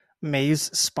May's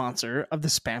sponsor of the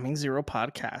Spamming Zero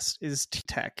podcast is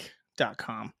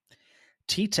TTech.com.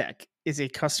 TTech is a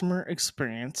customer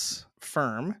experience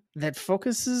firm that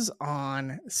focuses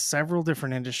on several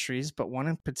different industries, but one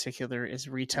in particular is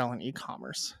retail and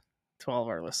e-commerce to all of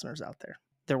our listeners out there.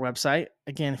 Their website,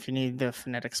 again, if you need the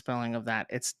phonetic spelling of that,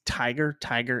 it's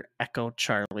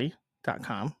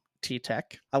tigerechoCharlie.com, TTech.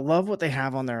 I love what they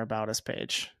have on their About Us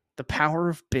page. The power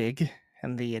of big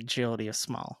and the agility of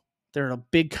small. They're a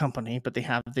big company, but they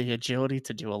have the agility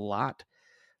to do a lot,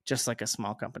 just like a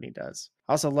small company does.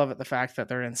 I also love it, the fact that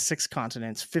they're in 6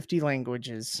 continents, 50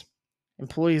 languages,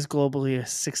 employees globally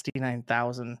is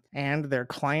 69,000, and their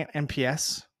client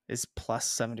NPS is plus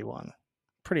 71.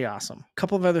 Pretty awesome. A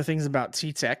couple of other things about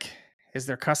T-Tech is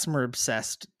they're customer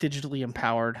obsessed, digitally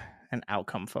empowered, and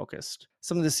outcome focused.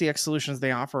 Some of the CX solutions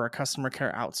they offer are customer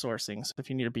care outsourcing. So if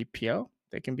you need a BPO,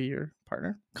 they can be your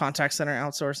partner. Contact center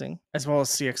outsourcing, as well as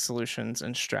CX solutions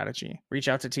and strategy. Reach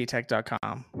out to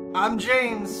ttech.com. I'm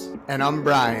James. And I'm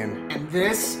Brian. And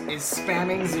this is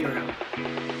Spamming Zero.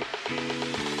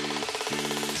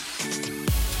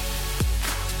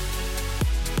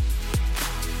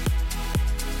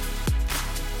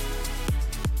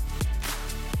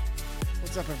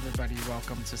 What's up, everybody?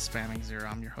 Welcome to Spamming Zero.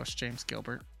 I'm your host, James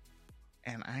Gilbert,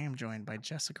 and I am joined by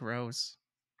Jessica Rose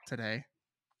today.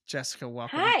 Jessica,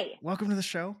 welcome. Hi. Welcome to the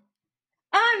show.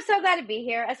 Oh, I'm so glad to be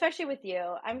here, especially with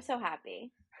you. I'm so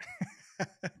happy.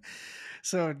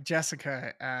 So,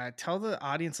 Jessica, tell the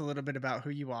audience a little bit about who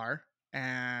you are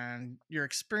and your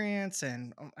experience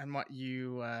and what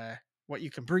you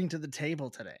can bring to the table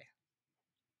today.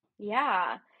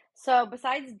 Yeah. So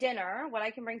besides dinner, what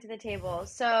I can bring to the table.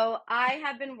 So I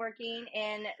have been working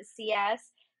in CX,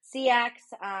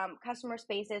 customer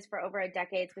spaces for over a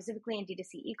decade, specifically in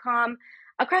D2C e-com,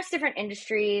 across different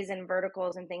industries and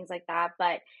verticals and things like that.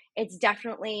 But it's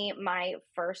definitely my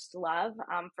first love,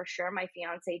 for sure. My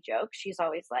fiance jokes. She's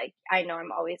always like, I know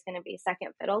I'm always going to be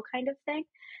second fiddle kind of thing,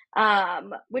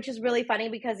 which is really funny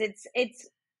because it's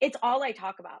all I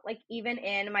talk about. Like even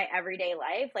in my everyday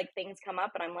life, like things come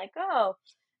up and I'm like, oh,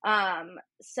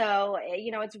 so,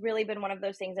 it's really been one of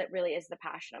those things that really is the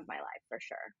passion of my life for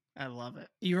sure. I love it.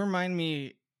 You remind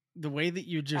me, the way that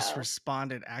you just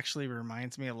responded actually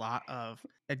reminds me a lot of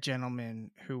a gentleman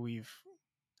who we've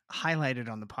highlighted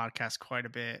on the podcast quite a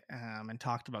bit, and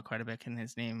talked about quite a bit. And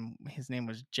his name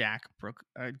was Jack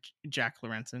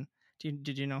Lorenzen.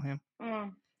 Did you know him?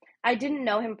 I didn't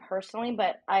know him personally,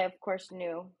 but I of course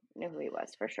knew who he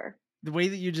was for sure. The way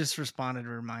that you just responded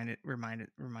reminds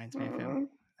me of him.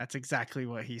 That's exactly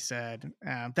what he said.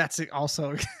 That's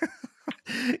also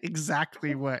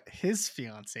exactly what his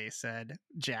fiance said,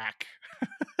 Jack,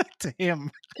 to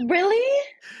him. Really?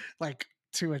 Like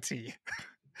to a T.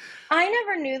 I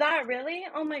never knew that. Really?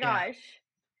 Oh my gosh.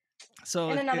 So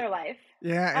in another life.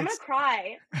 Yeah. I'm going to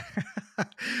cry.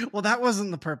 Well, that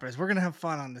wasn't the purpose. We're going to have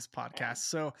fun on this podcast.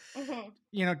 So,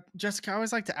 Jessica, I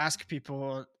always like to ask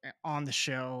people on the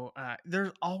show, there's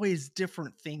always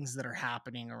different things that are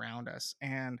happening around us.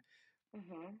 And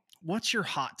what's your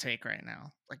hot take right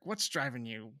now? Like, what's driving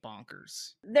you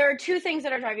bonkers? There are 2 things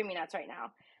that are driving me nuts right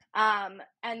now. And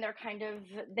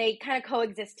they kind of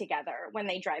coexist together when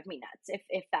they drive me nuts,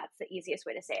 if that's the easiest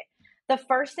way to say it. The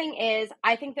first thing is,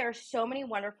 I think there are so many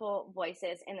wonderful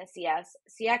voices in the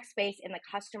CX space, in the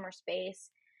customer space.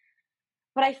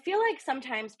 But I feel like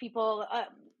sometimes people,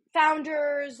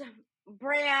 founders,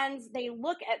 brands, they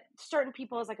look at certain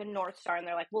people as like a North Star and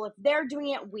they're like, well, if they're doing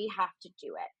it, we have to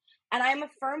do it. And I'm a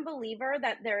firm believer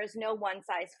that there is no one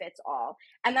size fits all.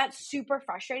 And that's super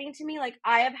frustrating to me. Like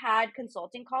I have had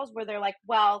consulting calls where they're like,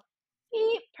 well,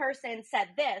 the person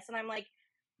said this. And I'm like,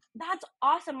 that's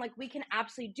awesome. Like we can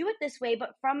absolutely do it this way.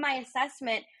 But from my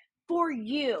assessment for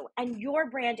you and your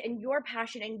brand and your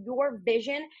passion and your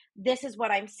vision, this is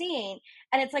what I'm seeing.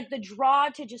 And it's like the draw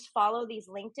to just follow these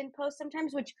LinkedIn posts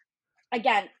sometimes, which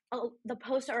again, the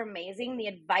posts are amazing. The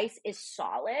advice is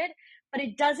solid, but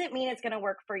it doesn't mean it's going to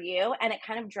work for you. And it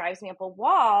kind of drives me up a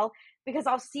wall because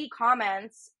I'll see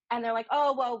comments and they're like,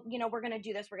 oh, well, we're going to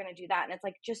do this, we're going to do that. And it's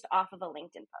like just off of a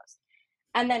LinkedIn post.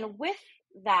 And then with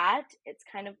that, it's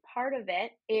kind of part of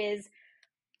it is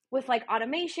with like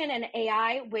automation and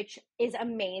AI, which is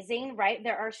amazing, right?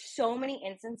 There are so many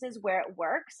instances where it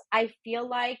works. I feel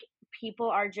like people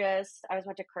are just, I was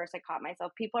about to curse, I caught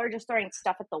myself. People are just throwing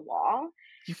stuff at the wall.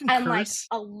 You can and curse?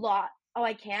 Like a lot. Oh,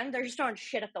 I can? They're just throwing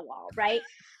shit at the wall, right?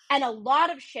 And a lot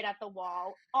of shit at the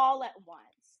wall all at once.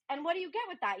 And what do you get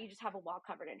with that? You just have a wall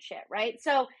covered in shit, right?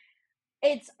 So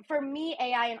it's, for me,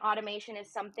 AI and automation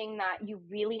is something that you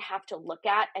really have to look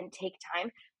at and take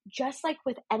time. just like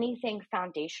with anything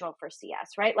foundational for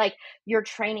CS, right? Like your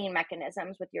training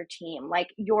mechanisms with your team, like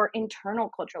your internal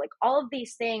culture, like all of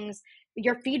these things,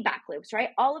 your feedback loops, right?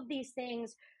 All of these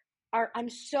things I'm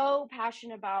so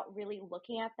passionate about really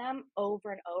looking at them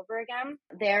over and over again.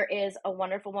 There is a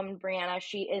wonderful woman, Brianna.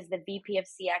 She is the VP of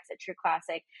CX at True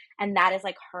Classic. And that is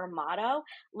like her motto,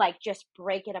 like just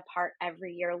break it apart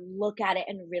every year, look at it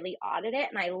and really audit it.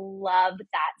 And I love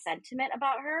that sentiment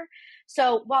about her.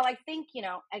 So while I think,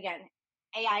 again,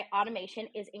 AI automation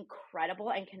is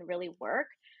incredible and can really work,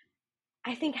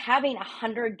 I think having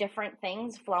 100 different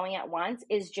things flowing at once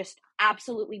is just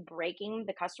absolutely breaking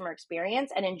the customer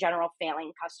experience and in general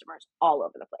failing customers all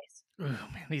over the place. Oh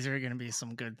man, these are going to be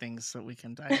some good things that we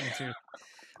can dive into.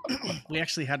 We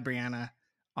actually had Brianna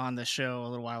on the show a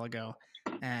little while ago,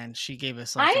 and she gave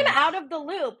us I am out of the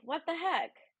loop. What the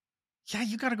heck? Yeah,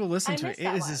 you got to go listen to it.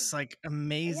 It is this like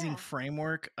amazing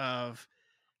framework of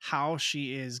how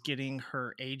she is getting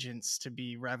her agents to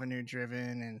be revenue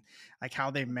driven and like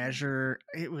how they measure.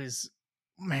 It was,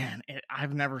 man,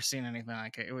 I've never seen anything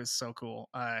like it. It was so cool.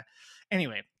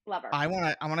 Anyway, love her. I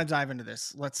want to dive into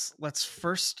this. Let's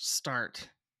first start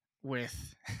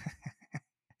with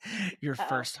your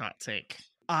first hot take.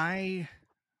 I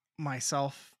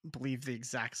myself believe the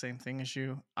exact same thing as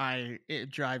you. It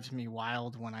drives me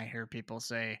wild when I hear people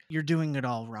say you're doing it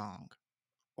all wrong,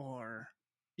 or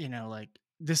like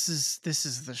this is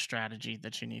the strategy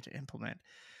that you need to implement.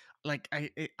 Like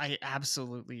I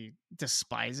absolutely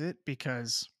despise it,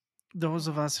 because those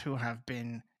of us who have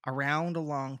been around a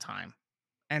long time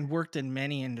and worked in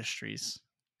many industries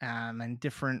and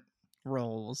different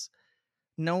roles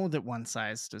know that one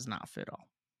size does not fit all.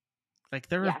 Like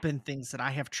there have been things that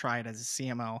I have tried as a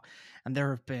CMO, and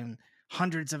there have been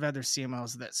hundreds of other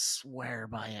CMOs that swear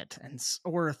by it,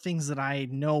 or things that I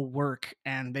know work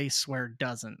and they swear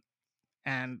doesn't,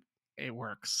 and it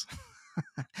works,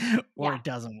 or it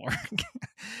doesn't work.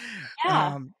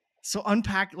 So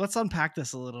let's unpack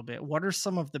this a little bit. What are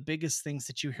some of the biggest things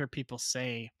that you hear people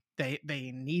say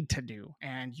they need to do,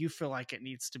 and you feel like it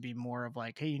needs to be more of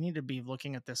like, hey, you need to be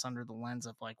looking at this under the lens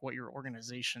of like what your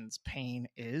organization's pain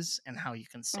is and how you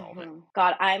can solve it?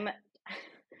 God,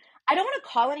 I don't want to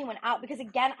call anyone out, because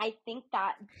again, I think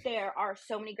that there are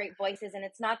so many great voices, and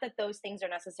it's not that those things are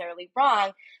necessarily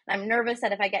wrong. I'm nervous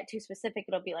that if I get too specific,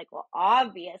 it'll be like, well,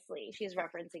 obviously she's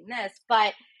referencing this,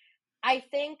 but I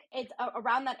think it's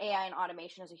around that AI and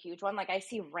automation is a huge one. Like I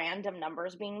see random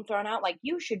numbers being thrown out, like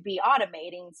you should be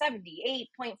automating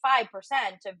 78.5%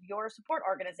 of your support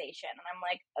organization. And I'm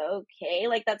like, okay,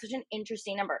 like that's such an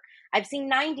interesting number. I've seen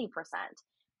 90%.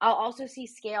 I'll also see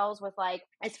scales with like,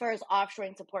 as far as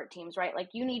offshoring support teams, right? Like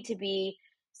you need to be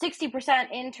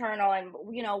 60% internal and,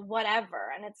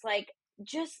 whatever. And it's like,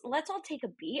 just let's all take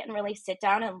a beat and really sit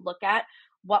down and look at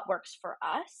what works for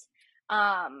us.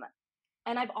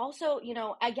 And I've also,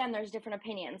 again, there's different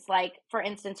opinions. Like, for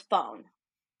instance, phone.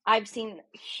 I've seen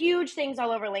huge things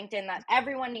all over LinkedIn that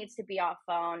everyone needs to be off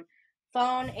phone.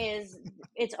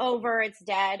 It's over, it's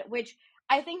dead, which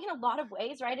I think in a lot of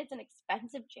ways, right, it's an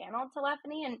expensive channel,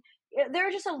 telephony. And there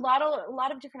are just a lot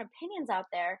of different opinions out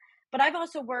there. But I've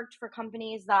also worked for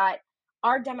companies that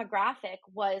our demographic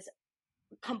was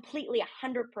completely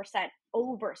 100%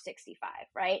 over 65,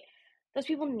 right? Those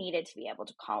people needed to be able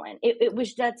to call in. It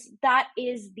was that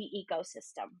is the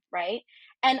ecosystem, right?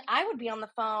 And I would be on the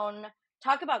phone,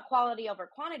 talk about quality over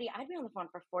quantity. I'd be on the phone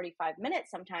for 45 minutes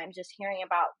sometimes, just hearing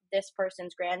about this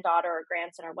person's granddaughter or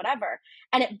grandson or whatever.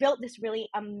 And it built this really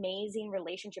amazing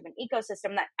relationship and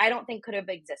ecosystem that I don't think could have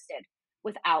existed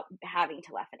without having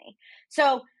telephony.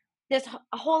 So this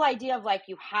whole idea of like,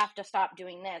 you have to stop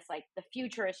doing this, like the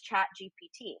future is Chat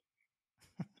GPT.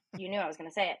 You knew I was going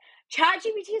to say it.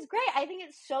 ChatGPT is great. I think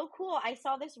it's so cool. I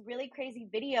saw this really crazy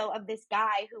video of this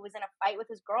guy who was in a fight with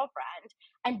his girlfriend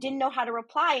and didn't know how to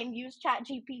reply and used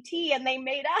ChatGPT, and they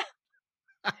made up.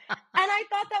 And I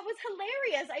thought that was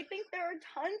hilarious. I think there are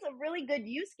tons of really good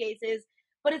use cases,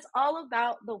 but it's all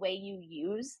about the way you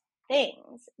use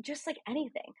things, just like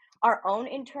anything. Our own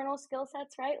internal skill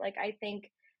sets, right? Like I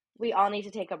think we all need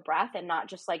to take a breath and not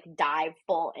just like dive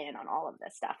full in on all of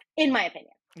this stuff, in my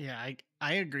opinion. Yeah,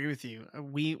 I agree with you.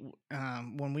 We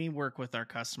when we work with our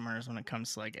customers when it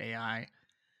comes to like AI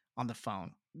on the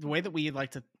phone, the way that we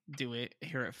like to do it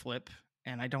here at Flip,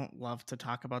 and I don't love to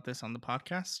talk about this on the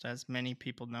podcast, as many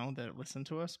people know that listen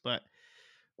to us, but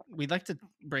we'd like to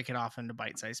break it off into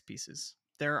bite-sized pieces.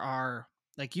 There are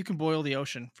like, you can boil the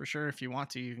ocean for sure if you want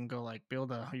to. You can go like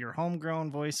build your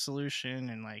homegrown voice solution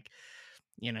and like,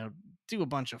 do a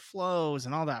bunch of flows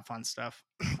and all that fun stuff,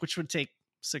 which would take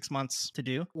 6 months to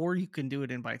do, or you can do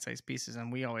it in bite-sized pieces.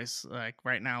 And we always like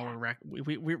right now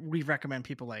we recommend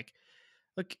people like,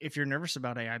 look, if you're nervous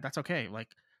about AI, that's okay. Like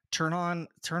turn on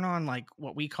like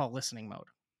what we call listening mode.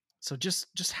 So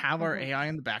just have our AI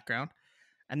in the background,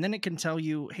 and then it can tell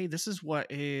you, hey, these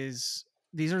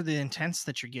are the intents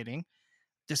that you're getting.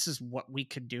 This is what we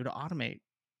could do to automate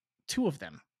 2 of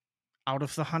them out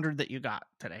of the 100 that you got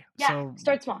today. Yeah, So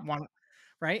start small. one,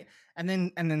 right? And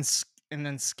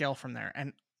then scale from there.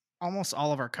 And almost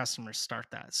all of our customers start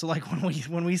that. So like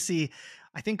when we see,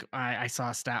 I think I saw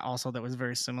a stat also that was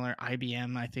very similar.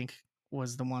 IBM, I think,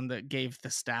 was the one that gave the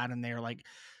stat, and they were like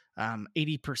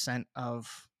 80%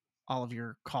 of all of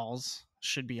your calls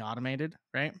should be automated,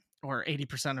 right? Or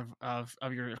 80% of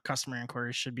your customer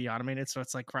inquiries should be automated. So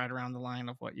it's like right around the line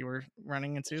of what you were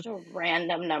running into. Just a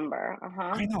random number.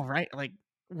 I know, right? Like,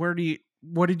 who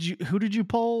did you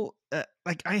pull?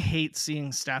 Like, I hate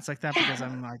seeing stats like that because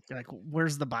I'm like,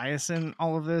 where's the bias in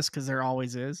all of this? Because there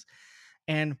always is.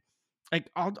 And like,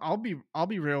 I'll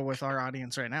be real with our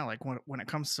audience right now. Like when it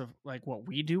comes to like what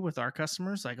we do with our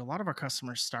customers, like a lot of our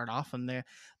customers start off and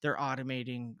they're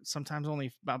automating sometimes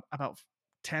only about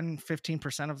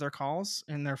 10-15% of their calls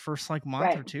in their first like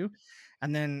month or two,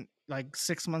 and then like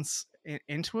 6 months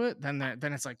into it, then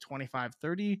it's like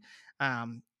 25-30.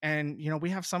 And we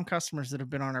have some customers that have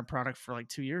been on our product for like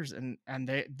 2 years, and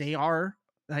they are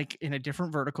like in a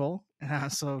different vertical,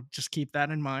 so just keep that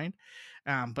in mind.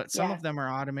 But some of them are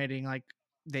automating, like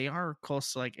they are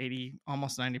close to like 80,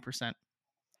 almost 90%.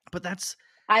 But that's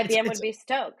IBM would be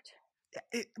stoked.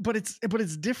 But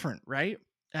it's different, right?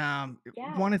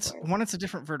 One, it's a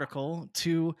different vertical.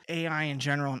 Two, AI in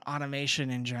general and automation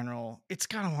in general, it's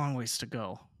got a long ways to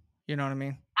go. You know what I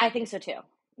mean? I think so too.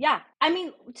 Yeah. I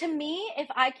mean, to me, if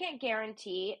I can't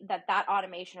guarantee that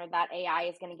automation or that AI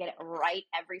is going to get it right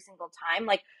every single time,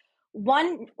 like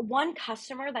one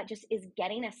customer that just is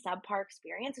getting a subpar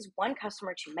experience is one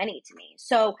customer too many to me.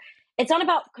 So it's not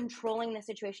about controlling the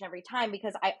situation every time,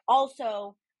 because I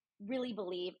also really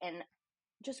believe in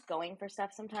just going for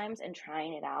stuff sometimes and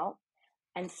trying it out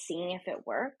and seeing if it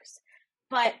works.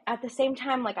 But at the same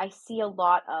time, like I see a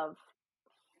lot of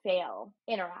fail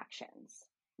interactions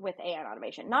with AI and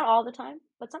automation. Not all the time,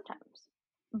 but sometimes.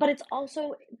 But it's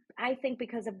also, I think,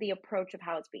 because of the approach of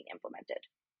how it's being implemented.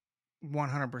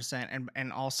 100%.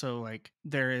 And also, like,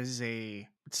 there is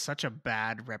such a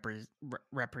bad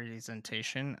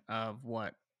representation of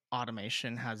what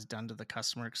automation has done to the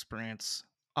customer experience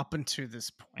up until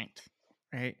this point,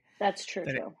 right? That's true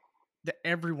too. That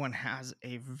everyone has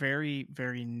a very,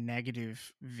 very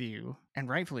negative view, and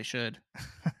rightfully should,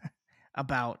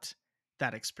 about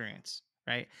that experience,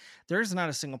 right? There's not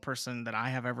a single person that I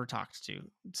have ever talked to,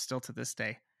 still to this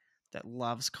day, that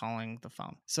loves calling the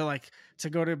phone. So like to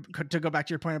go back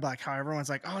to your point about like how everyone's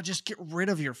like, oh, just get rid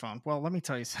of your phone. Well, let me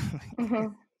tell you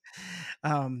something.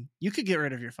 You could get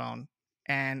rid of your phone,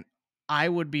 and I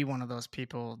would be one of those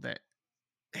people that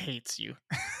hates you.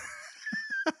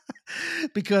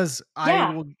 Because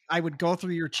I would go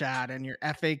through your chat and your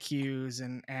FAQs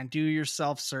and do your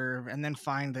self-serve, and then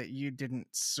find that you didn't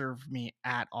serve me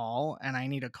at all, and I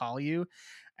need to call you,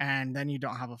 and then you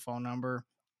don't have a phone number,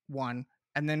 one,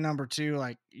 and then number two,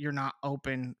 like you're not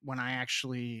open when I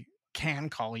actually can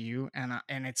call you, and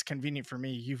it's convenient for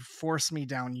me. You force me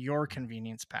down your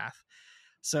convenience path.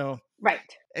 So right,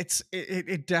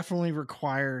 it definitely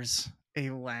requires a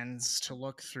lens to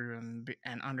look through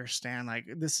and understand, like,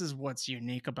 this is what's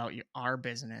unique about our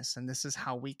business, and this is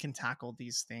how we can tackle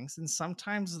these things. And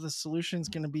sometimes the solution is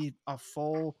going to be a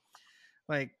full,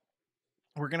 like,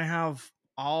 we're going to have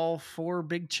all 4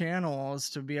 big channels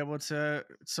to be able to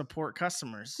support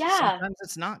customers. Sometimes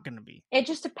it's not going to be. It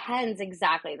just depends.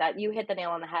 Exactly. That you hit the nail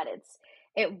on the head.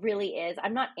 It really is.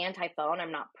 I'm not anti-phone.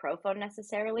 I'm not pro-phone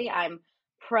necessarily. I'm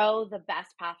pro the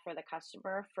best path for the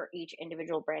customer for each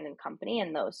individual brand and company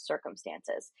in those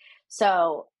circumstances.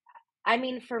 So, I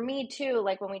mean, for me too,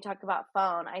 like when we talk about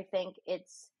phone, I think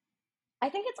it's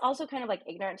also kind of like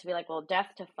ignorant to be like, well,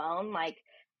 deaf to phone. Like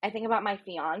I think about my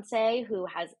fiance who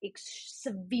has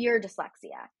severe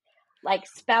dyslexia, like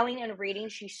spelling and reading.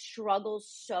 She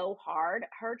struggles so hard.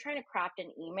 Her trying to craft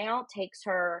an email takes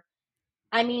her,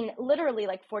 I mean, literally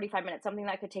like 45 minutes, something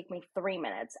that could take me 3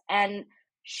 minutes. And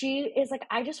she is like,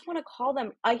 I just want to call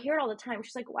them. I hear it all the time.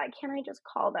 She's like, why can't I just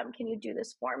call them? Can you do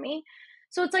this for me?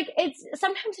 So it's like,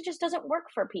 sometimes it just doesn't work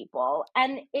for people.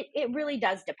 And it really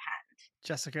does depend.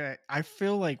 Jessica, I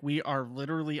feel like we are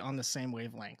literally on the same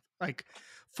wavelength. Like,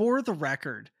 for the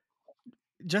record,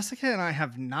 Jessica and I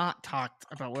have not talked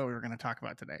about what we were going to talk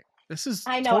about today. This is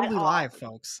totally live,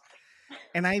 folks.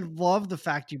 And I love the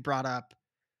fact you brought up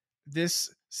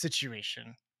this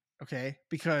situation okay?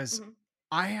 Because Mhm.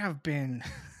 I have been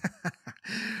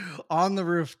on the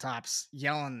rooftops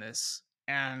yelling this,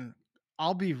 and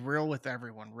I'll be real with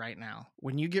everyone right now.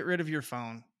 When you get rid of your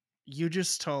phone, you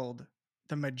just told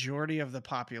the majority of the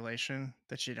population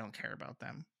that you don't care about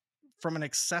them from an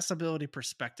accessibility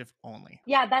perspective only.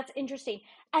 Yeah, that's interesting.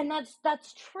 And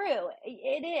that's true.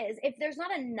 It is. If there's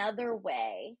not another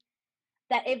way,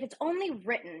 that if it's only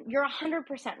written, you're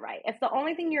 100% right. If the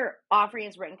only thing you're offering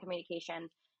is written communication,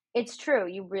 it's true.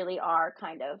 You really are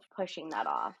kind of pushing that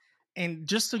off. And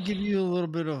just to give you a little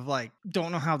bit of like,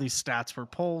 don't know how these stats were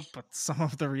pulled, but some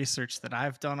of the research that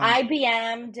I've done on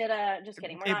IBM did just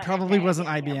kidding. We're it not probably wasn't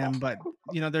anti-IBM here, but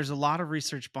IBM, but there's a lot of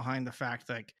research behind the fact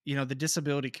that, the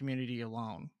disability community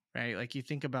alone, right? Like you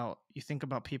think about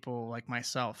people like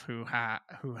myself who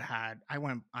had I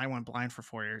went blind for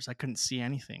 4 years. I couldn't see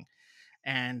anything.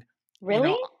 And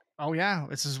really? oh yeah,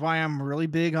 this is why I'm really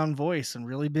big on voice and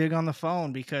really big on the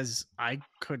phone, because I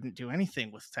couldn't do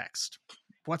anything with text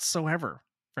whatsoever,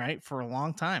 right? For a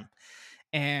long time.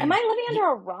 Am And I living under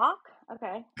a rock?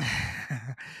 Okay.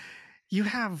 you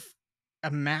have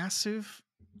a massive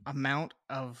amount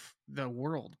of the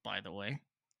world, by the way.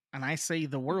 And I say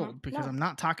the world because No. I'm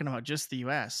not talking about just the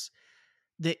US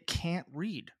that can't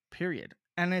read, period.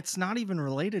 And it's not even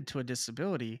related to a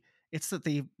disability. It's that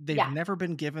they've Yeah. never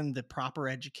been given the proper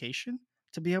education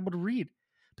to be able to read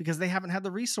because they haven't had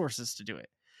the resources to do it.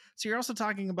 So you're also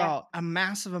talking Yeah. about a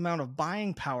massive amount of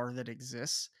buying power that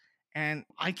exists. And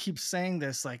I keep saying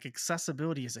this, like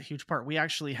accessibility is a huge part. We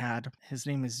actually had, his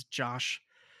name is Josh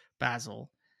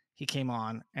Basil. He came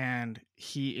on and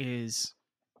he is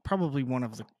probably one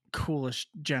of the coolest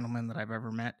gentlemen that I've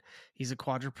ever met. He's a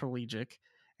quadriplegic,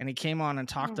 and he came on and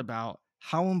talked Mm. about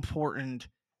how important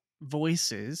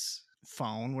voice is,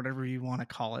 phone, whatever you want to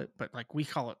call it, but like we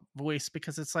call it voice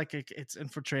because it's like it's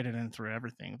infiltrated in through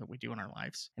everything that we do in our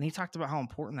lives. And he talked about how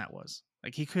important that was.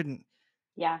 Like he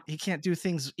Yeah. can't do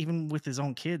things even with his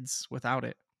own kids without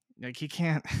it. Like he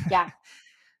can't Yeah.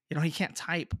 he can't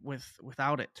type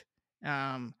without it.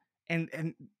 And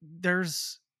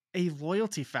there's a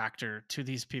loyalty factor to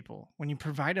these people. When you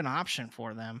provide an option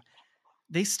for them,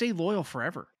 they stay loyal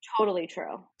forever. Totally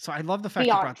true. So I love the fact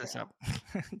you Beyond brought this true. up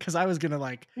because I was gonna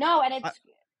No, and uh,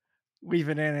 weave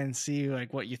it in and see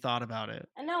like what you thought about it.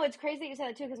 it's crazy that you said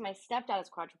that too, because my stepdad is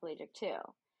quadriplegic too.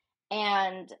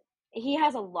 And he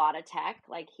has a lot of tech,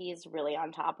 like he's really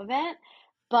on top of it.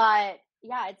 But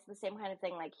yeah, it's the same kind of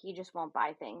thing. Like he just won't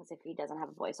buy things if he doesn't have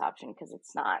a voice option because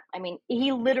it's not, I mean,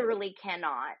 he literally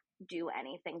cannot do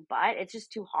anything, but it's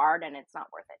just too hard and it's not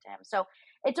worth it to him. So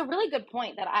it's a really good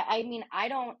point that I mean, I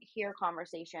don't hear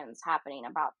conversations happening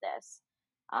about this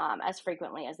as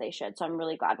frequently as they should. So I'm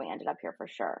really glad we ended up here for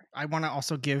sure. I want to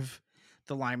also give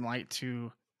the limelight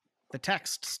to the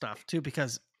text stuff too,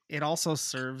 because it also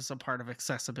serves a part of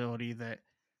accessibility that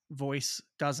voice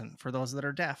doesn't for those that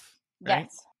are deaf, right?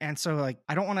 Yes. And so like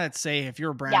I don't want to say if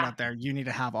you're a brand Yeah. out there you need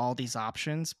to have all these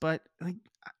options, but like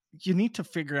you need to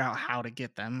figure out how to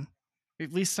get them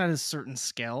at least at a certain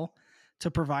scale to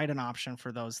provide an option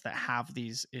for those that have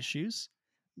these issues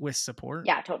with support,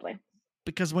 Yeah, totally.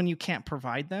 because when you can't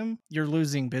provide them you're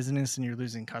losing business and you're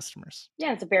losing customers.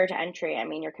 Yeah, it's a barrier to entry. I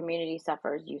mean, your community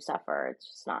suffers, you suffer. It's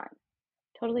just not.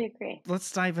 Totally agree. Let's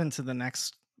dive into the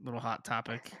next little hot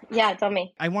topic. Yeah, tell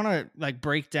me. I want to like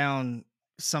break down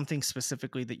something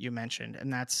specifically that you mentioned,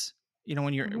 and that's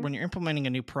when you're Mhm. implementing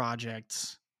a new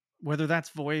project, whether that's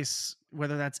voice,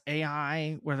 whether that's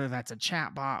AI, whether that's a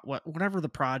chat bot, whatever the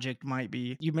project might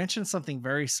be. You mentioned something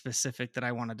very specific that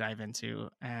I want to dive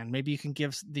into, and maybe you can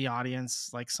give the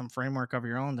audience like some framework of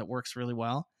your own that works really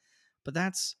well. But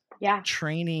that's Yeah.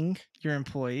 training your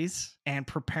employees and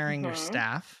preparing your Mhm.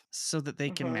 staff so that they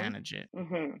can Mhm. manage it.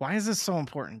 Mhm. Why is this so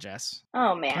important, Jess?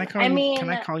 Oh Can I man. call I you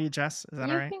mean, Jess? Is that all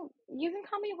you right? can you can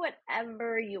call me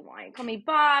whatever you want. You call me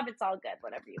Bob, it's all good,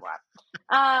 whatever you want.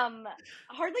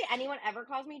 Hardly anyone ever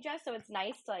calls me Jess, so it's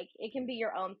nice to like it can be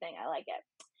your own thing. I like it.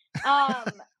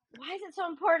 Why is it so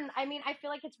important? I mean, I feel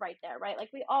like it's right there, right? Like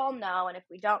we all know, and if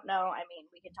we don't know, I mean,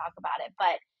 we can talk about it,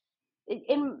 but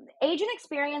in agent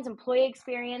experience, employee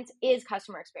experience is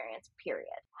customer experience, period.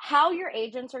 How your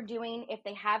agents are doing, if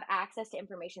they have access to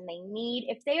information they need,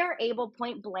 if they are able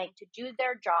point blank to do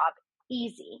their job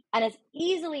easy and as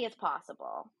easily as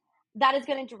possible, that is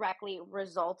going to directly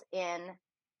result in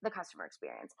the customer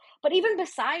experience. But even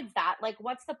besides that, like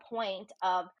what's the point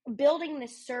of building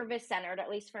this service centered, at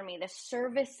least for me, this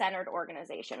service centered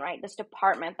organization, right? This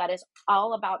department that is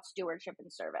all about stewardship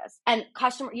and service. And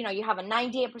customer, you have a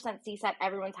 98% CSAT,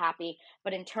 everyone's happy,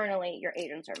 but internally your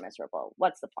agents are miserable.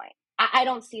 What's the point? I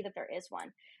don't see that there is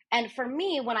one. And for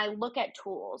me, when I look at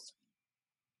tools,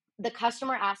 The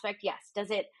customer aspect, yes.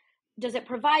 Does it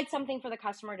provide something for the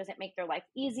customer? Does it make their life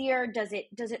easier? Does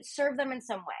it serve them in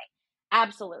some way?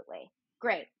 Absolutely.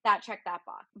 Great. Check that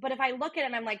box. But if I look at it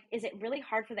and I'm like, is it really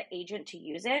hard for the agent to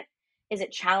use it? Is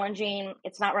it challenging?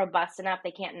 It's not robust enough.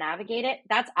 They can't navigate it.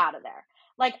 That's out of there.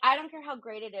 Like, I don't care how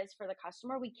great it is for the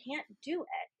customer. We can't do it.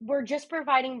 We're just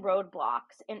providing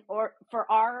roadblocks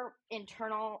for our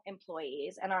internal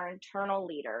employees and our internal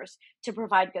leaders to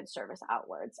provide good service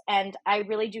outwards. And I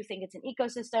really do think it's an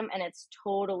ecosystem, and it's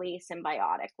totally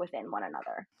symbiotic within one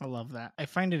another. I love that. I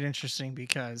find it interesting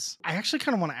because I actually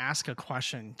kind of want to ask a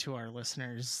question to our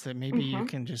listeners that maybe you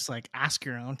can just like ask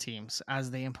your own teams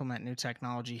as they implement new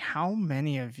technology. How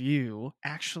many of you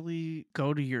actually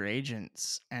go to your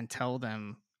agents and tell them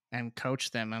and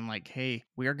coach them and like, hey,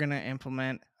 we're going to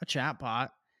implement a chatbot.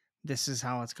 This is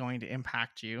how it's going to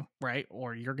impact you, right?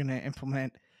 Or you're going to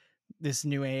implement this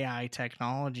new AI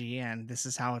technology and this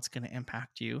is how it's going to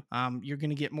impact you. You're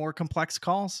going to get more complex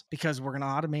calls because we're going to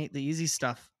automate the easy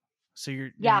stuff. So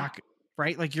you're not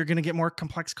right. Like, you're going to get more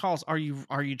complex calls. Are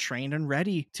you trained and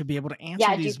ready to be able to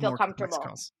answer these more complex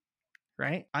calls?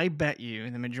 Right. I bet you,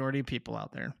 and the majority of people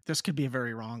out there, this could be a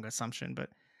very wrong assumption, but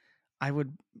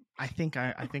I think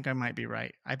I might be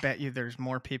right. I bet you there's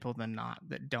more people than not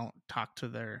that don't talk to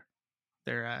their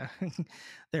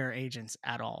their agents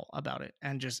at all about it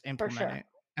and just implement it,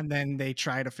 and then they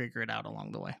try to figure it out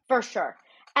along the way. For sure.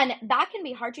 And that can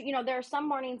be hard to, there are some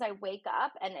mornings I wake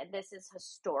up, and this is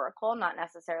historical, not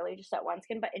necessarily just at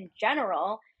OneSkin, but in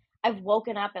general, I've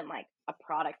woken up and like a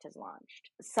product has launched,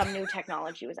 some new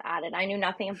technology was added. I knew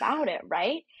nothing about it,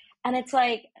 right? And it's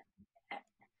like,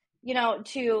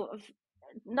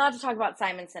 not to talk about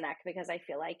Simon Sinek, because I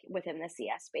feel like within the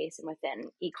CS space and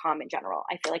within e-com in general,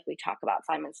 I feel like we talk about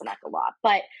Simon Sinek a lot,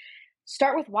 but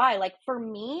start with why. Like, for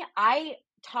me, I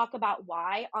talk about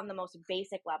why on the most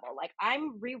basic level. Like,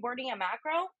 I'm rewording a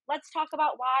macro. Let's talk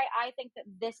about why I think that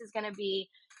this is going to be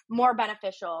more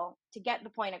beneficial to get the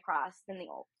point across than the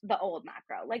old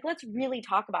macro. Like, let's really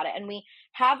talk about it. And we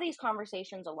have these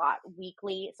conversations a lot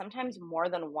weekly, sometimes more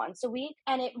than once a week.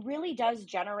 And it really does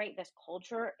generate this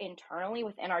culture internally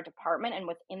within our department and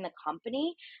within the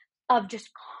company of just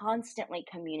constantly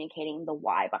communicating the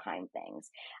why behind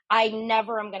things. I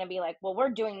never am going to be like, well,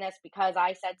 we're doing this because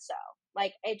I said so.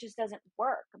 Like, it just doesn't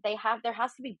work. There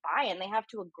has to be buy-in. They have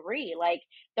to agree. Like,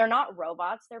 they're not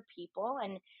robots, they're people.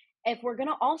 And if we're going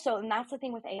to also, and that's the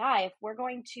thing with AI, if we're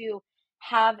going to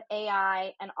have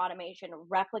AI and automation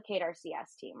replicate our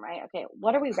CS team, right? Okay,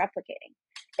 what are we replicating?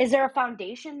 Is there a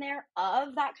foundation there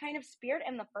of that kind of spirit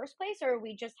in the first place? Or are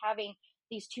we just having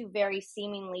these two very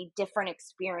seemingly different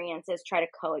experiences try to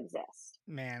coexist?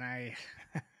 Man,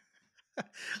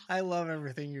 I love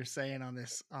everything you're saying on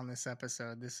this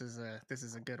episode. This is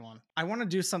a good one. I want to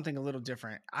do something a little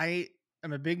different. I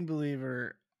am a big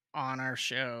believer on our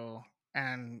show,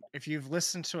 and if you've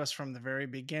listened to us from the very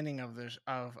beginning of this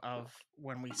of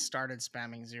when we started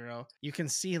Spamming Zero, you can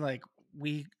see like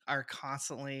we are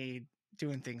constantly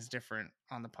doing things different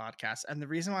on the podcast. And the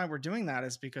reason why we're doing that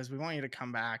is because we want you to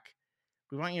come back.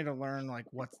 We want you to learn like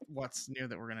what's new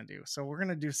that we're going to do. So we're going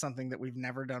to do something that we've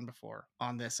never done before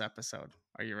on this episode.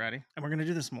 Are you ready? And we're going to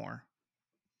do this more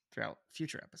throughout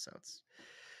future episodes.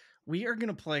 We are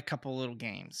going to play a couple little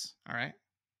games. All right. I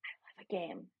love a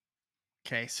game.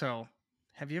 Okay. So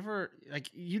have you ever do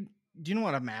you know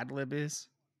what a Mad Lib is?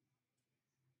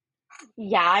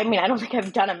 Yeah. I mean, I don't think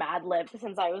I've done a Mad Lib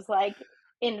since I was like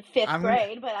in fifth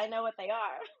grade, but I know what they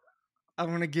are. I'm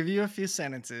going to give you a few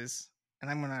sentences. And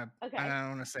I'm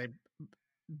gonna say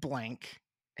blank,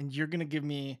 and you're gonna give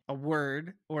me a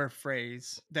word or a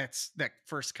phrase that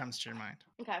first comes to your mind.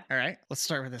 Okay. All right. Let's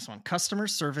start with this one. Customer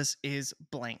service is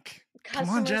blank.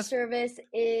 Customer service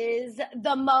is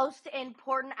the most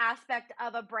important aspect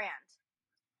of a brand.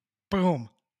 Boom.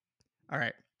 All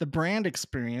right. The brand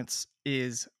experience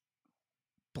is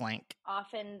blank.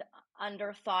 Often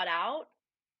under thought out.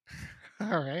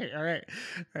 All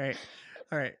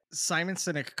right. Simon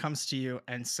Sinek comes to you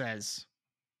and says,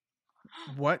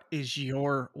 what is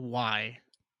your why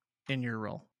in your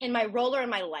role? In my role or in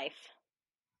my life?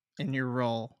 In your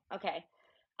role. Okay.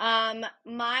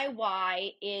 My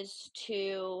why is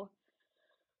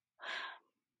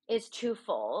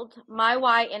twofold. My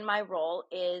why in my role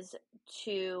is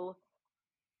to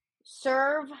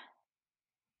serve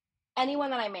anyone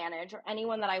that I manage or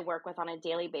anyone that I work with on a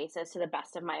daily basis to the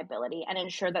best of my ability, and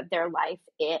ensure that their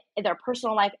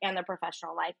personal life and their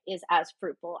professional life is as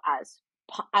fruitful as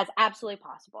absolutely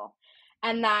possible.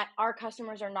 and that our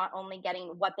customers are not only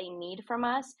getting what they need from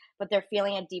us, but they're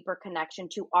feeling a deeper connection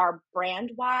to our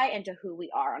brand why and to who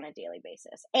we are on a daily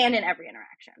basis and in every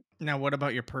interaction. Now, what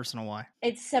about your personal why?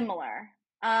 It's similar.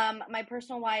 My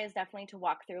personal why is definitely to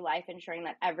walk through life ensuring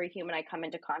that every human I come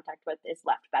into contact with is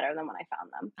left better than when I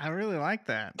found them. I really like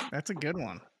that. That's a good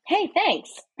one. Hey, thanks.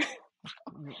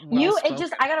 Well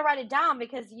I gotta write it down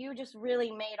because you just really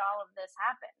made all of this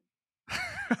happen.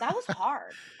 That was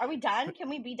hard. Are we done? Can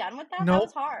we be done with that? That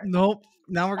was hard. Nope.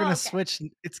 Now we're gonna okay. switch.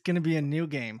 It's gonna be a new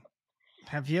game.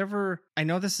 Have you ever? I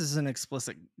know this is an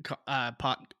explicit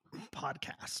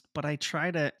podcast, but I try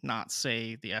to not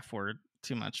say the F word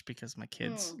too much because my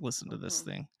kids listen to this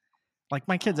thing. Like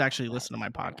my kids actually listen to my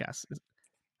podcast.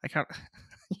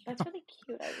 That's really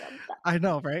cute. I love that. I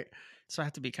know, right? So I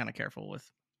have to be kind of careful with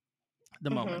the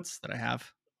moments that I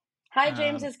have. Hi,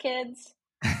 James's kids.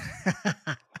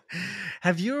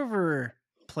 Have you ever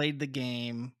played the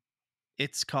game?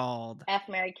 It's called F,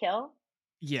 Marry, Kill.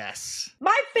 Yes.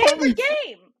 My favorite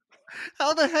game.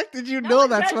 How the heck did you know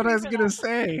that's what I was gonna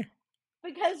say?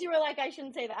 Because you were like, I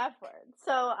shouldn't say the F word.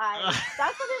 So that's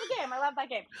my favorite game. I love that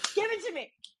game. Give it to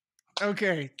me.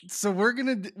 Okay, so we're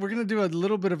gonna do a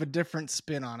little bit of a different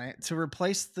spin on it. To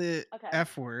replace the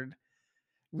F word,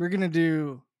 we're gonna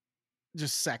do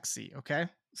just sexy. Okay,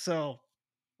 so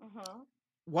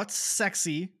what's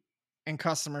sexy in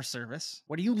customer service?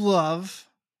 What do you love,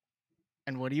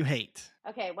 and what do you hate?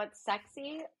 Okay, what's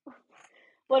sexy?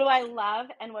 What do I love,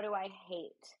 and what do I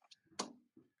hate?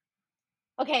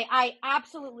 Okay, I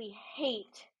absolutely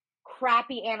hate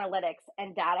crappy analytics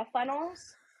and data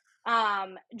funnels.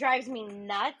 Drives me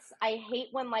nuts. I hate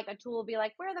when like a tool will be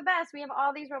like, we're the best, we have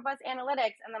all these robust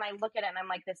analytics, and then I look at it and I'm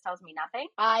like, this tells me nothing.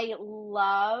 I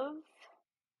love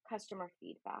customer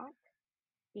feedback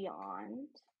beyond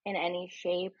in any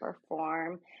shape or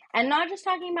form, and not just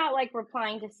talking about like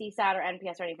replying to CSAT or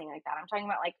NPS or anything like that. I'm talking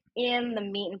about like in the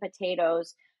meat and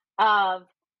potatoes of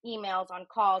emails, on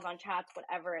calls, on chats,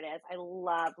 whatever it is. I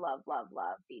love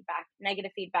feedback.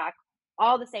 Negative feedback,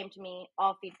 all the same to me.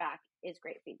 All feedback is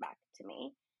great feedback to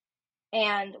me.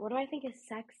 And what do I think is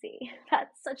sexy?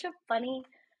 That's such a funny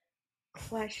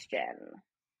question.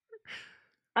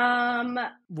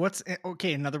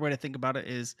 Another way to think about it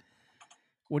is,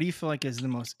 what do you feel like is the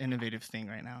most innovative thing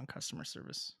right now in customer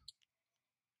service?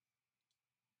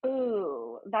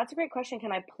 Ooh, that's a great question.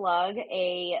 Can I plug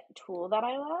a tool that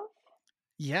I love?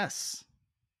 Yes.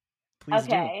 Please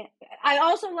do. I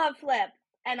also love Flip,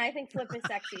 and I think Flip is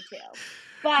sexy too.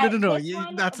 But no.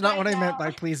 That's not what I meant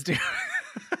by please do.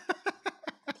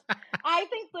 I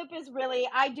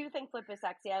do think Flip is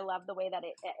sexy. I love the way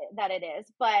that it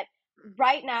is. But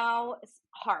right now,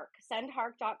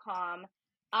 sendhark.com.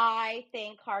 I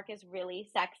think Hark is really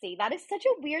sexy. That is such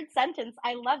a weird sentence.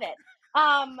 I love it.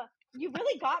 You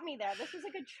really got me there. This was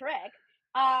a good trick.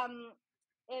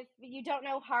 If you don't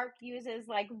know, Hark uses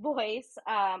like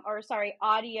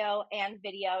audio and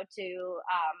video to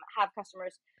have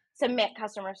customers submit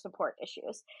customer support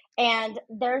issues. And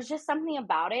there's just something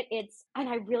about it. And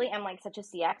I really am like such a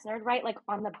CX nerd, right? Like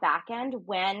on the back end,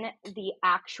 when the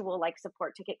actual like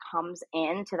support ticket comes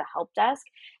in to the help desk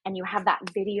and you have that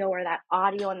video or that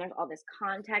audio and there's all this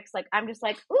context, like I'm just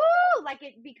like, ooh, like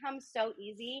it becomes so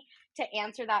easy to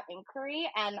answer that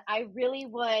inquiry. And I really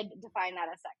would define that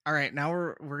as sexy. All right, now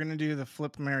we're going to do the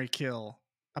Flip, Marry, Kill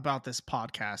about this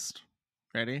podcast.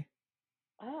 Ready?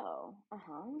 Oh,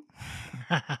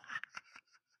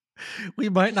 We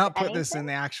might not put this in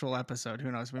the actual episode.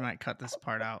 Who knows? We might cut this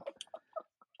part out.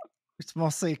 It's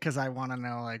mostly because I want to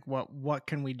know, like, what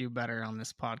can we do better on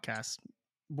this podcast?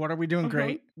 What are we doing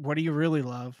great? What do you really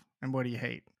love? And what do you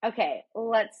hate? Okay,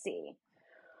 let's see.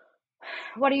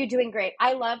 What are you doing great?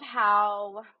 I love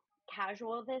how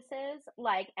casual this is,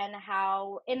 like, and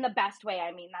how in the best way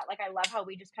I mean that. Like, I love how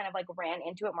we just kind of like ran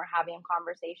into it and we're having a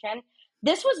conversation.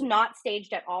 This was not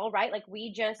staged at all, right? Like,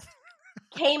 we just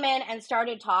came in and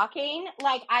started talking.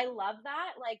 Like, I love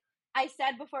that. Like I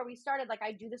said before we started, like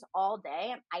I do this all day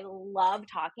and I love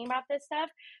talking about this stuff.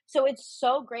 So it's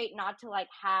so great not to like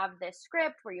have this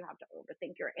script where you have to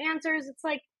overthink your answers. It's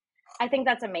like, I think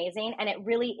that's amazing. And it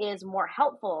really is more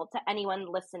helpful to anyone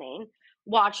listening,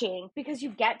 watching, because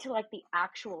you get to like the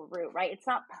actual root, right? It's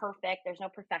not perfect. There's no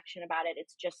perfection about it.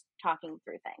 It's just talking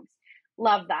through things.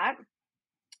 Love that.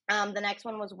 The next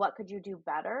one was, what could you do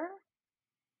better?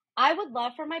 I would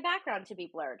love for my background to be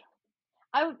blurred.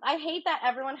 I hate that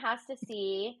everyone has to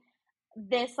see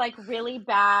this like really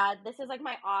bad, this is like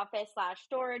my office /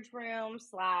 storage room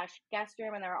 / guest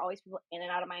room, and there are always people in and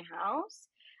out of my house.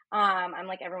 I'm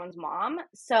like everyone's mom,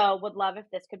 so would love if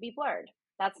this could be blurred.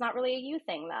 That's not really a you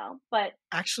thing though, but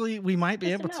actually we might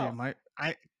be able to.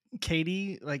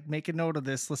 Katie, like, make a note of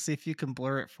this. Let's see if you can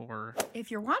blur it for her.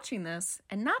 If you're watching this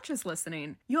and not just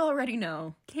listening, you already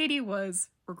know Katie was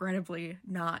regrettably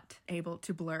not able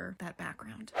to blur that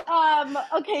background.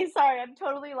 Okay, sorry, I'm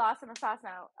totally lost in the sauce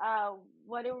now.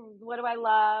 What do I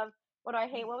love? What do I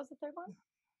hate? What was the third one?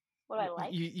 What do I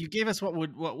like? You gave us what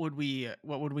would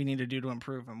we need to do to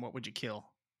improve, and what would you kill?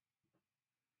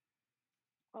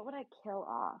 What would I kill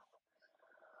off?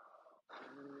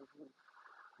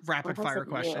 Rapid fire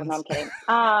questions. No, I'm kidding.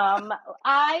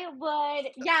 I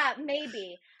would, yeah,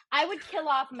 maybe. I would kill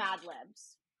off Mad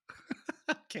Libs.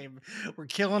 Okay, we're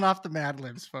killing off the Mad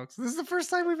Libs, folks. This is the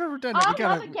first time we've ever done it. I'll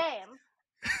love a game.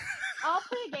 I'll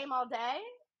play a game all day,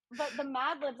 but the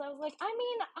Mad Libs, I was like, I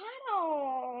mean, I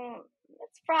don't.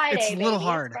 It's Friday. It's a little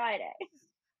hard. It's Friday.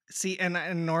 See,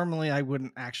 and normally I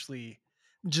wouldn't actually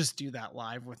just do that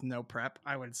live with no prep.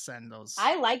 I would send those.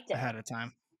 I liked it ahead of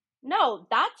time. No,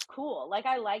 that's cool. Like,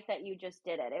 I like that you just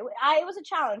did it. It was a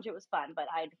challenge. It was fun, but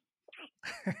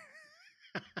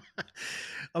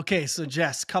Okay, so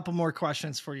Jess, couple more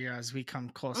questions for you as we come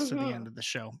close to the end of the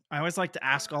show. I always like to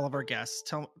ask all of our guests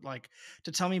to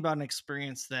tell me about an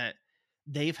experience that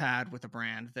they've had with a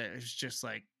brand that is just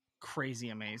like crazy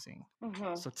amazing.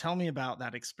 So tell me about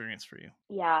that experience for you.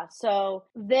 Yeah, so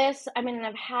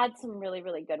I've had some really,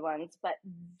 really good ones, but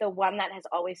the one that has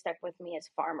always stuck with me is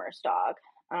Farmer's Dog.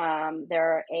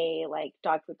 They're a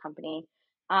dog food company.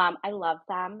 I love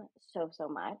them so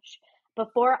much.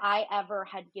 Before I ever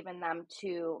had given them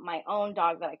to my own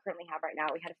dog that I currently have right now,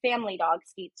 we had a family dog,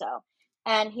 Schizo,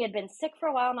 and he had been sick for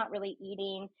a while, not really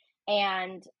eating.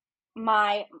 And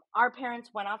our parents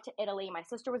went off to Italy. My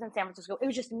sister was in San Francisco. It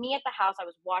was just me at the house. I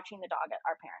was watching the dog at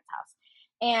our parents' house.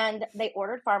 And they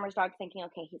ordered Farmer's Dog thinking,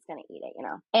 okay, he's going to eat it,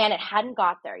 And it hadn't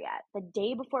got there yet. The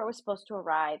day before it was supposed to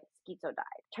arrive, Schizo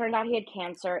died. Turned out he had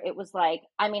cancer. It was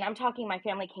I'm talking my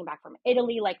family came back from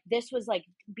Italy. This was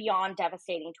beyond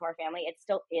devastating to our family. It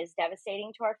still is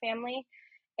devastating to our family.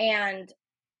 And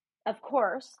of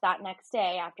course, that next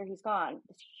day after he's gone,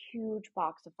 this huge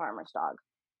box of Farmer's Dog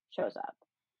shows up.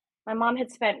 My mom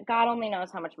had spent God only knows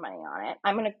how much money on it.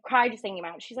 I'm going to cry just thinking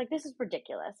about it. She's like, this is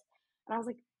ridiculous. And I was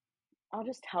like, I'll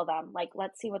just tell them,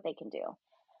 let's see what they can do.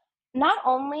 Not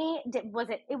only was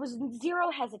it was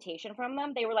zero hesitation from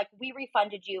them. They were like, we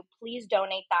refunded you. Please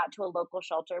donate that to a local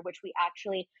shelter, which we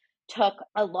actually took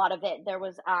a lot of it. There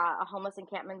was a homeless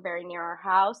encampment very near our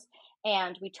house,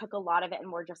 and we took a lot of it, and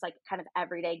we're just kind of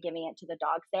every day giving it to the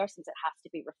dogs there since it has to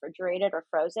be refrigerated or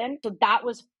frozen. So that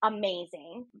was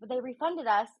amazing. But they refunded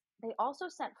us. They also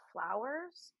sent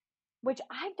flowers, which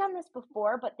I've done this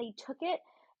before, but they took it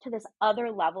to this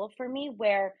other level for me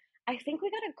where I think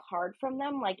we got a card from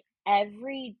them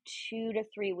every 2 to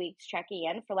 3 weeks checking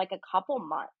in for a couple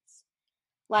months.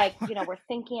 We're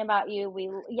thinking about you.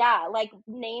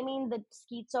 Naming the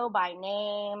Schizo by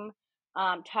name,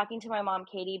 talking to my mom,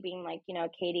 Katie, being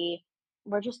Katie,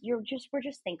 we're just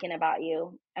thinking about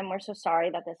you. And we're so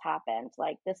sorry that this happened.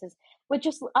 This is with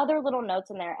just other little notes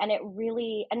in there. And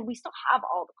and we still have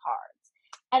all the cards.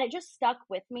 And it just stuck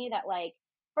with me that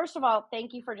first of all,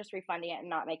 thank you for just refunding it and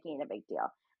not making it a big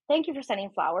deal. Thank you for sending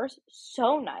flowers.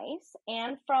 So nice.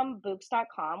 And from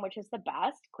Books.com, which is the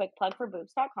best. Quick plug for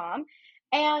Books.com.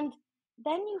 And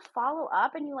then you follow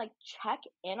up and you check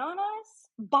in on us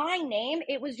by name.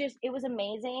 It was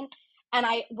amazing. And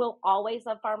I will always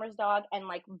love Farmer's Dog and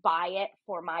buy it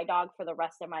for my dog for the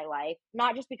rest of my life.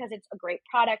 Not just because it's a great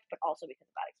product, but also because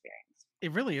of that experience.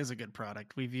 It really is a good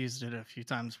product. We've used it a few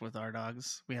times with our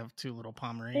dogs. We have 2 little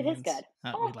Pomeranians. It is good.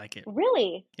 We like it.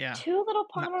 Really? Yeah. 2 little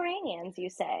Pomeranians, you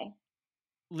say?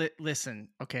 Listen,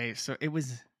 okay, so it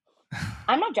was...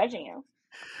 I'm not judging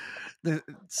you.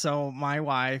 So my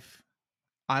wife,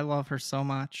 I love her so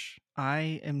much.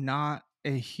 I am not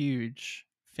a huge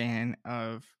fan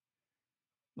of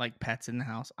pets in the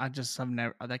house. I just have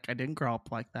never I didn't grow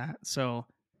up like that. So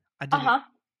I didn't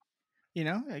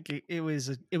it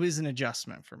was an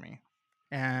adjustment for me.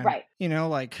 And right.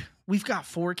 We've got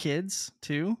 4 kids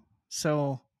too.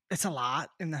 So it's a lot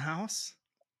in the house.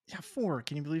 Yeah, 4.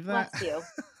 Can you believe that? Bless you.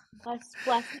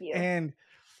 Bless you. And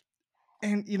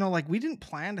we didn't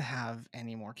plan to have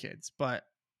any more kids, but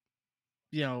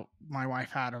my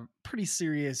wife had a pretty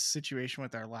serious situation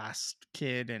with our last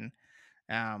kid, and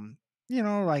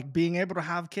being able to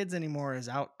have kids anymore is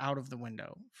out of the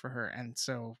window for her. And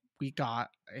so we got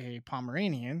a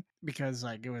Pomeranian because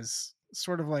it was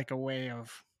sort of a way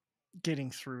of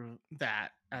getting through that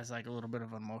as a little bit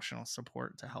of emotional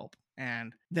support to help.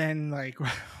 And then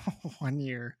one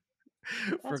year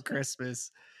for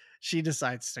Christmas, she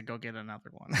decides to go get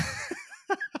another one.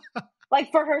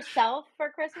 For herself for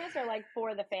Christmas or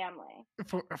for the family?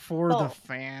 For the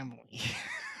family.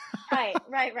 Right.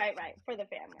 For the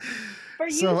family. For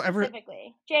you So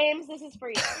specifically. James, this is for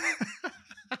you.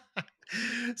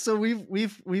 So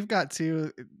we've got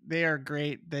two. They are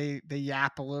great. They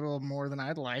yap a little more than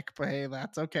I'd like, but hey,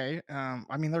 that's okay.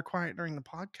 I mean, they're quiet during the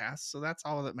podcast, so that's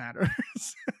all that matters.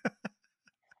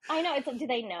 I know. Do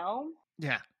they know?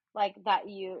 Yeah. Like that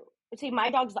you see, my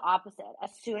dog's the opposite.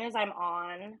 As soon as I'm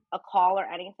on a call or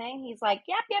anything, he's like,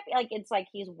 yep. Like it's like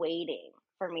he's waiting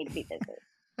for me to be busy.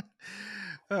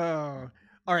 Oh,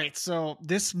 all right. So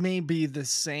this may be the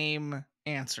same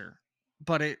answer,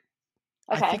 but I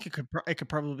Okay. think it could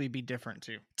probably be different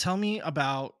too. Tell me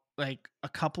about like a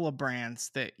couple of brands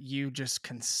that you just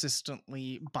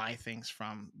consistently buy things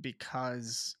from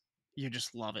because you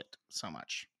just love it so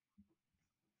much.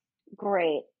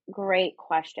 Great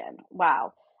question.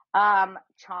 Wow.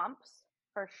 Chomps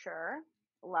for sure.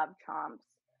 Love Chomps.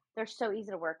 They're so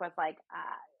easy to work with. Like,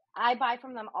 I buy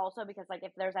from them also because like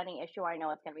if there's any issue, I know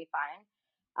it's gonna be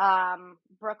fine.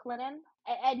 Brooklinen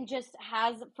and just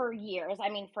has for years. I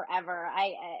mean, forever.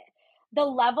 The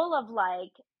level of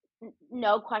like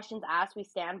no questions asked, we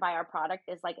stand by our product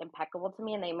is like impeccable to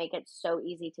me, and they make it so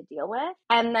easy to deal with.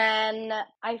 And then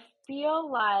I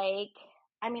feel like,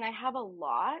 I mean, I have a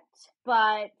lot,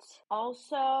 but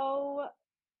also,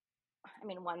 I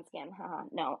mean, OneSkin,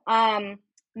 no.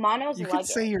 Mono's You can luggage.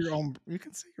 say your own. You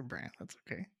can say your brand. That's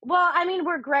okay. Well, I mean,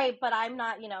 we're great, but I'm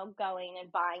not, going and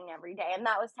buying every day. And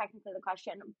that was technically the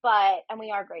question. And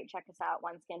we are great. Check us out,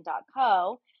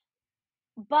 oneskin.co.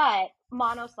 But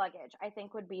Mono's luggage, I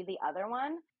think, would be the other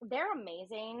one. They're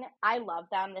amazing. I love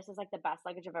them. This is like the best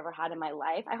luggage I've ever had in my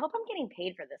life. I hope I'm getting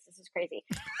paid for this. This is crazy.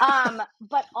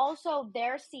 But also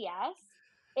their CS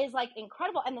is like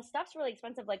incredible. And the stuff's really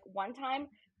expensive. Like one time,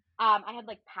 I had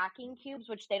like packing cubes,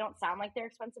 which they don't sound like they're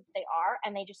expensive, but they are.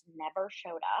 And they just never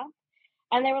showed up.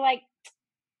 And they were like,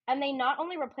 and they not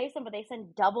only replace them, but they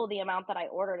send double the amount that I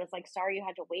ordered. It's like, sorry, you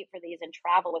had to wait for these and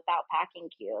travel without packing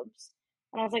cubes.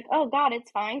 And I was like, oh God, it's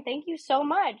fine. Thank you so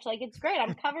much. Like, it's great.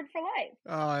 I'm covered for life.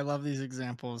 Oh, I love these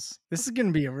examples. This is going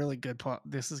to be a really good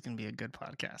This is going to be a good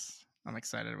podcast. I'm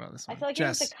excited about this one. I feel like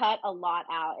Jess, you have to cut a lot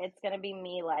out. It's going to be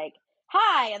me like,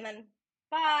 hi, and then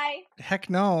bye. Heck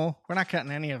no, we're not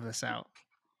cutting any of this out.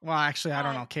 Well, actually, I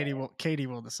don't know. Kidding. Katie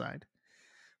will decide.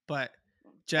 But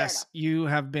Jess, you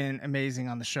have been amazing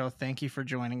on the show. Thank you for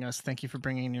joining us. Thank you for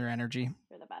bringing your energy.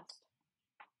 You're the best.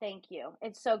 Thank you.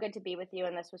 It's so good to be with you,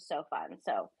 and this was so fun.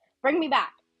 So bring me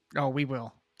back. Oh, we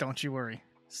will. Don't you worry.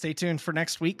 Stay tuned for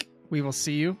next week. We will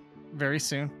see you very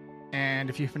soon. And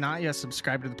if you've not yet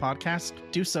subscribed to the podcast,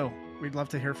 do so. We'd love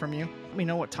to hear from you. Let me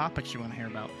know what topics you want to hear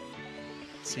about.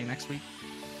 See you next week.